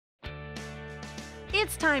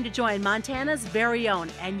It's time to join Montana's very own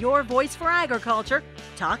and your voice for agriculture,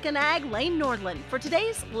 Talkin' Ag Lane Nordlund, for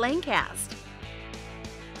today's LaneCast.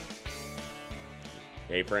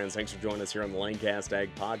 Hey friends, thanks for joining us here on the LaneCast Ag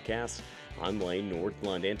Podcast. I'm Lane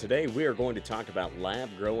Nordlund, and today we are going to talk about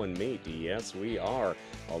lab-grown meat. Yes, we are,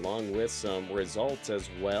 along with some results as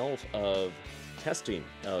well of testing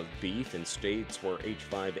of beef in states where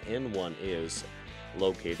H5N1 is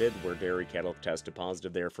located, where dairy cattle have tested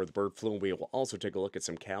positive there for the bird flu. We will also take a look at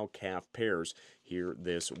some cow-calf pairs here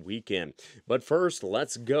this weekend. But first,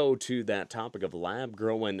 let's go to that topic of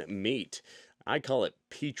lab-grown meat. I call it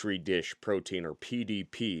Petri dish protein, or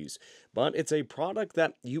PDPs, but it's a product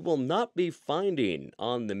that you will not be finding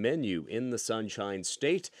on the menu in the Sunshine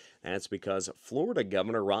State. That's because Florida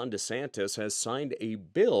Governor Ron DeSantis has signed a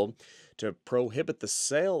bill to prohibit the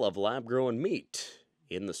sale of lab-grown meat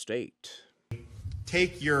in the state.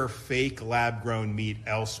 Take your fake lab-grown meat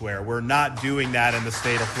elsewhere. We're not doing that in the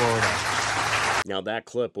state of Florida. Now, that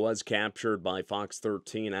clip was captured by Fox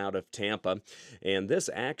 13 out of Tampa, and this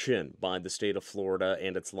action by the state of Florida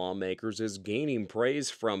and its lawmakers is gaining praise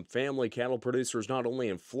from family cattle producers not only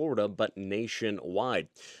in Florida, but nationwide.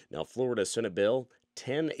 Now, Florida Senate Bill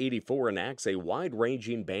 1084 enacts a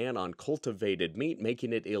wide-ranging ban on cultivated meat,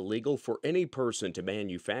 making it illegal for any person to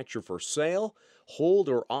manufacture for sale, hold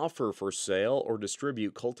or offer for sale, or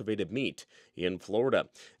distribute cultivated meat in Florida.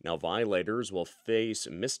 Now, violators will face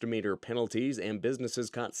misdemeanor penalties, and businesses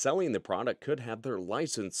caught selling the product could have their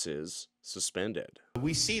licenses suspended.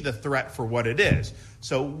 We see the threat for what it is.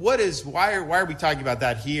 So why are we talking about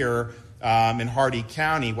that here in Hardee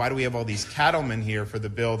County? Why do we have all these cattlemen here for the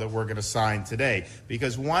bill that we're going to sign today?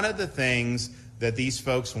 Because one of the things that these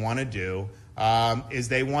folks want to do is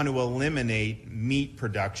they want to eliminate meat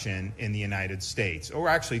production in the United States, or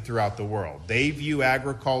actually throughout the world. They view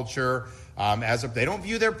agriculture they don't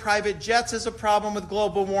view their private jets as a problem with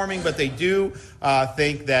global warming, but they do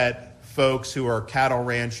think that folks who are cattle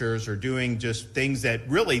ranchers are doing just things that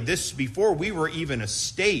really, before we were even a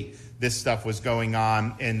state, this stuff was going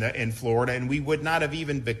on in Florida, and we would not have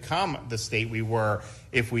even become the state we were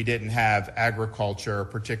if we didn't have agriculture,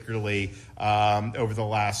 particularly over the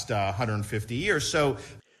last 150 years. So,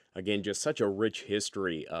 again, just such a rich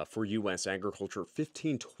history for U.S. agriculture.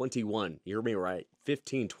 1521, you hear me right,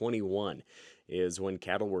 1521 is when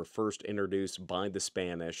cattle were first introduced by the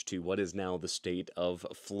Spanish to what is now the state of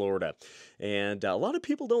Florida. And a lot of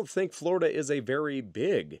people don't think Florida is a very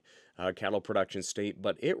big cattle production state,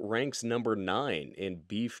 but it ranks number 9 in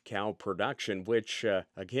beef cow production, which,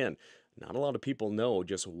 again, not a lot of people know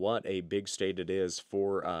just what a big state it is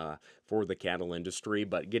for the cattle industry.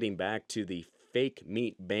 But getting back to the fake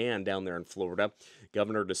meat ban down there in Florida,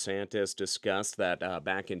 Governor DeSantis discussed that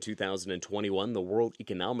back in 2021, the World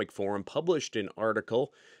Economic Forum published an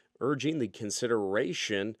article urging the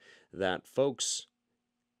consideration that folks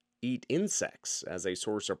eat insects as a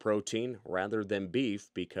source of protein rather than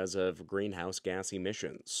beef because of greenhouse gas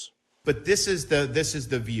emissions. But this is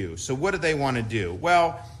the view. So what do they want to do?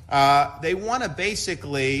 Well, they want to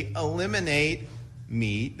basically eliminate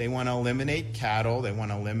meat. They want to eliminate cattle. They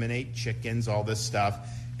want to eliminate chickens, all this stuff.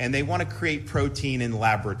 And they want to create protein in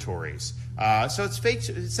laboratories. So it's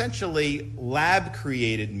essentially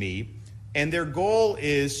lab-created meat. And their goal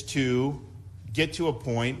is to get to a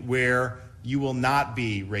point where you will not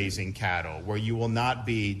be raising cattle, where you will not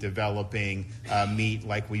be developing meat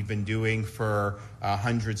like we've been doing for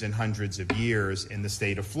hundreds and hundreds of years in the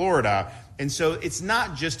state of Florida. And so it's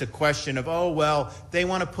not just a question of, oh, well, they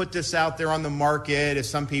want to put this out there on the market. If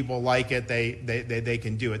some people like it, they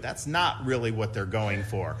can do it. That's not really what they're going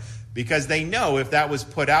for, because they know if that was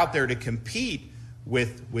put out there to compete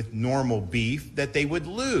with normal beef, that they would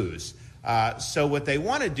lose. So what they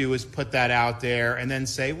want to do is put that out there and then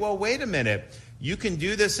say, well, wait a minute, you can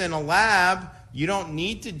do this in a lab. You don't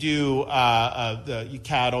need to do the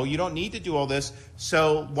cattle. You don't need to do all this.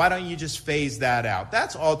 So why don't you just phase that out?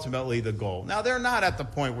 That's ultimately the goal. Now, they're not at the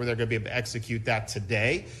point where they're going to be able to execute that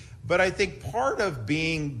today. But I think part of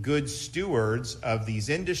being good stewards of these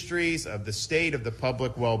industries, of the state, of the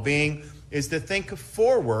public well-being, is to think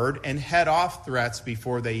forward and head off threats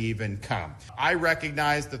before they even come. I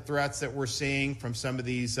recognize the threats that we're seeing from some of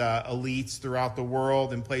these elites throughout the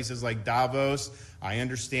world in places like Davos. I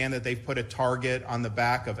understand that they've put a target on the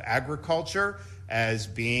back of agriculture as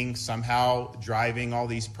being somehow driving all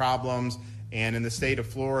these problems. And in the state of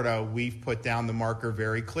Florida, we've put down the marker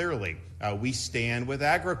very clearly. We stand with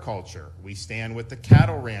agriculture. We stand with the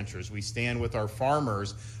cattle ranchers. We stand with our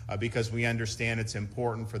farmers because we understand it's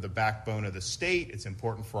important for the backbone of the state. It's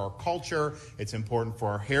important for our culture. It's important for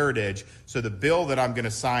our heritage. So the bill that I'm going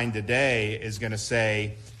to sign today is going to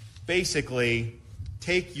say, basically,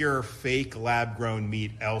 take your fake lab-grown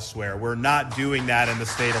meat elsewhere. We're not doing that in the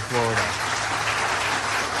state of Florida.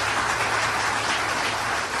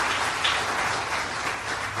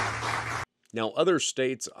 Now, other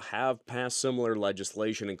states have passed similar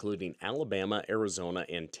legislation, including Alabama, Arizona,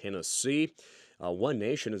 and Tennessee. One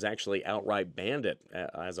nation has actually outright banned it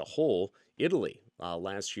as a whole. Italy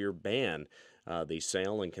last year banned the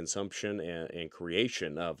sale and consumption and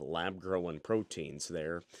creation of lab-grown proteins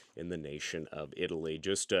there in the nation of Italy.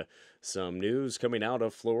 Just some news coming out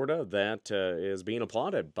of Florida that is being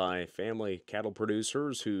applauded by family cattle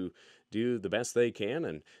producers who do the best they can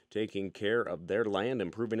and taking care of their land,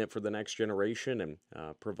 improving it for the next generation, and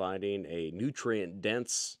providing a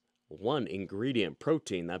nutrient-dense one-ingredient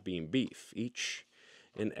protein, that being beef, each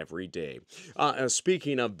and every day.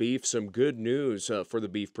 Speaking of beef, some good news for the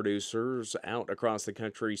beef producers out across the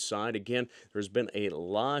countryside. Again, there's been a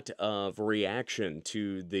lot of reaction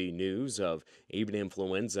to the news of avian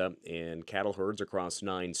influenza in cattle herds across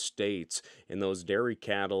 9 states, and those dairy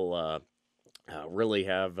cattle really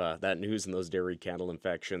have that news, and those dairy cattle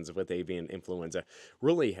infections with avian influenza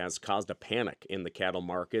really has caused a panic in the cattle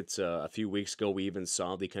markets. A few weeks ago, we even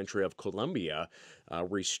saw the country of Colombia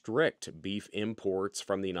restrict beef imports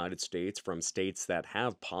from the United States from states that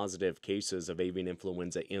have positive cases of avian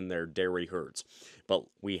influenza in their dairy herds. But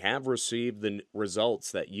we have received the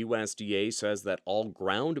results that USDA says that all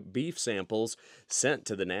ground beef samples sent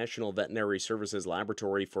to the National Veterinary Services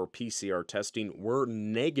Laboratory for PCR testing were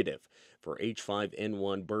negative for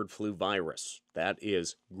H5N1 bird flu virus. That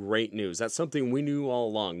is great news. That's something we knew all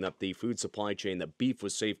along, that the food supply chain, that beef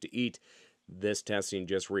was safe to eat. This testing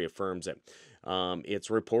just reaffirms it.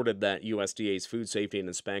 It's reported that USDA's Food Safety and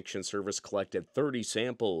Inspection Service collected 30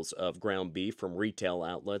 samples of ground beef from retail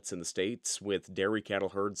outlets in the states with dairy cattle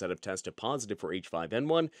herds that have tested positive for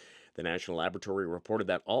H5N1. The National Laboratory reported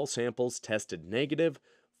that all samples tested negative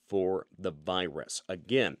for the virus.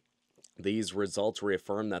 Again, these results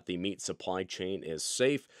reaffirm that the meat supply chain is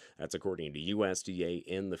safe. That's according to USDA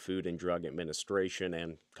and the Food and Drug Administration,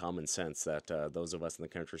 and common sense that those of us in the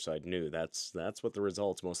countryside knew. That's what the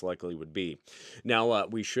results most likely would be. Now,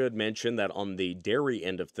 we should mention that on the dairy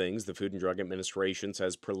end of things, the Food and Drug Administration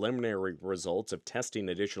says preliminary results of testing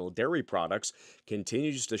additional dairy products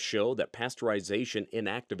continues to show that pasteurization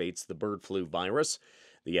inactivates the bird flu virus.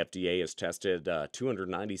 The FDA has tested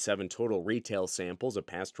 297 total retail samples of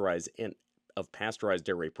pasteurized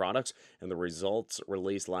dairy products, and the results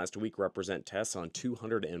released last week represent tests on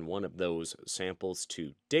 201 of those samples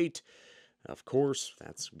to date. Of course,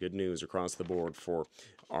 that's good news across the board for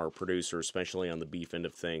our producers, especially on the beef end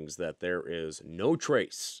of things, that there is no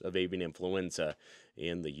trace of avian influenza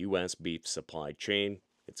in the U.S. beef supply chain.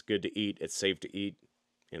 It's good to eat. It's safe to eat.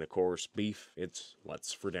 And, of course, beef, it's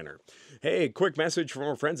what's for dinner. Hey, quick message from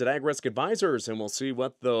our friends at Ag Risk Advisors, and we'll see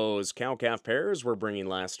what those cow-calf pairs were bringing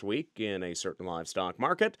last week in a certain livestock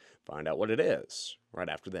market. Find out what it is right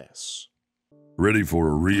after this. Ready for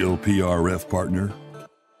a real PRF partner?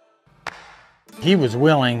 He was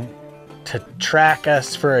willing to track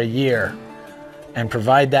us for a year and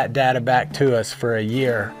provide that data back to us for a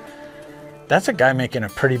year. That's a guy making a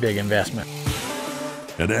pretty big investment.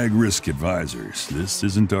 At Ag Risk Advisors, this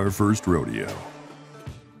isn't our first rodeo.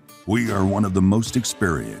 We are one of the most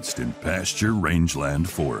experienced in pasture rangeland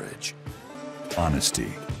forage.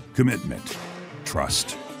 Honesty, commitment,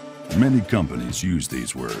 trust. Many companies use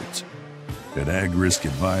these words. At Ag Risk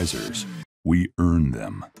Advisors, we earn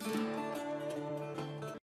them.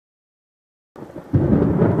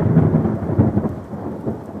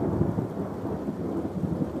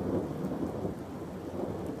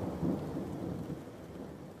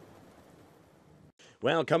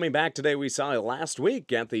 Well, coming back today, we saw last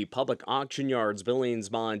week at the public auction yards, Billings,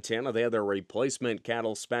 Montana. They had their replacement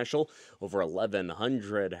cattle special. Over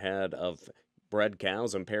 1,100 head of bred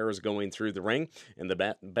cows and pairs going through the ring. And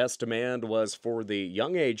the best demand was for the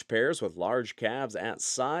young age pairs with large calves at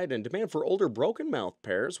side. And demand for older broken mouth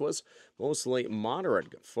pairs was mostly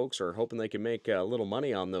moderate. Folks are hoping they can make a little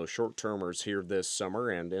money on those short-termers here this summer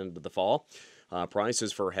and into the fall.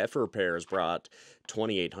 Prices for heifer pairs brought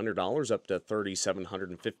 $2,800 up to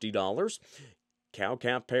 $3,750.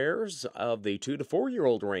 Cow-calf pairs of the 2 to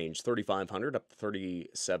 4-year-old range, $3,500 up to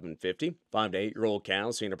 $3,750. 5 to 8-year-old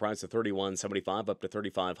cows seeing a price of $3,175 up to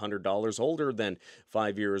 $3,500. Older than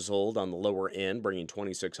 5 years old on the lower end, bringing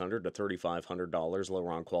 $2,600 to $3,500.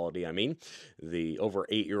 Lower on quality, I mean. The over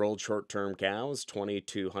 8-year-old short-term cows,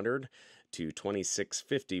 $2,200 to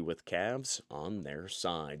 $2,650 with calves on their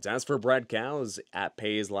sides. As for bred cows, at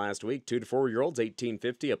pays last week, 2 to 4-year-olds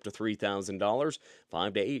 $1,850 up to $3,000.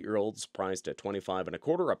 5 to 8-year-olds priced at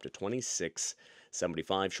 $2,525 up to $2,675.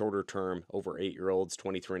 75. Shorter term, over 8-year-olds,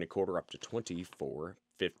 23.25 up to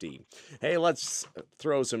 24.50. Hey, let's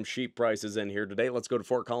throw some sheep prices in here today. Let's go to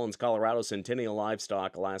Fort Collins, Colorado. Centennial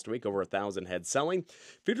livestock last week, over 1,000 head selling.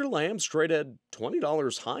 Feeder lambs traded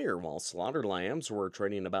 $20 higher, while slaughtered lambs were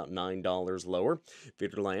trading about $9 lower.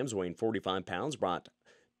 Feeder lambs weighing 45 pounds brought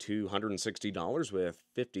 $260, with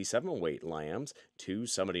 57 weight lambs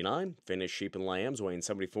 $279. Finished sheep and lambs weighing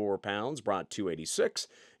 74 pounds brought $286.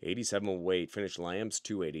 87 weight finished lambs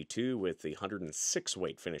 $282, with the 106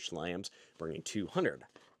 weight finished lambs bringing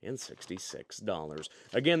 $266.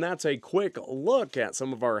 Again, that's a quick look at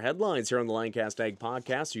some of our headlines here on the LaneCast Ag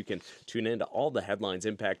Podcast. You can tune in to all the headlines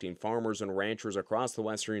impacting farmers and ranchers across the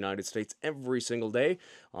western United States every single day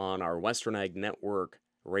on our Western Ag Network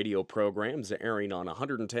radio programs, airing on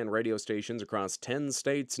 110 radio stations across 10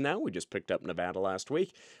 states now. We just picked up Nevada last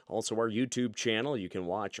week. Also, our YouTube channel. You can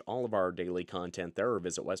watch all of our daily content there, or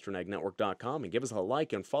visit westernagnetwork.com and give us a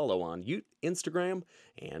like and follow on Instagram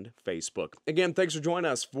and Facebook. Again, thanks for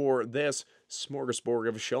joining us for this smorgasbord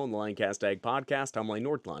of a show on the LaneCast Ag Podcast. I'm Lane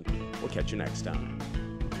Nordlund. We'll catch you next time.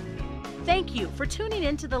 Thank you for tuning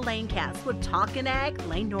in to the LaneCast with Talkin' Ag,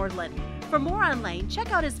 Lane Nordlund. For more on Lane,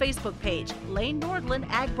 check out his Facebook page, Lane Nordlund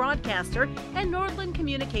Ag Broadcaster, and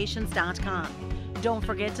NordlundCommunications.com. Don't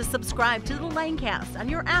forget to subscribe to the LaneCast on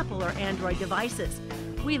your Apple or Android devices.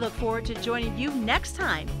 We look forward to joining you next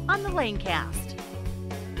time on the LaneCast.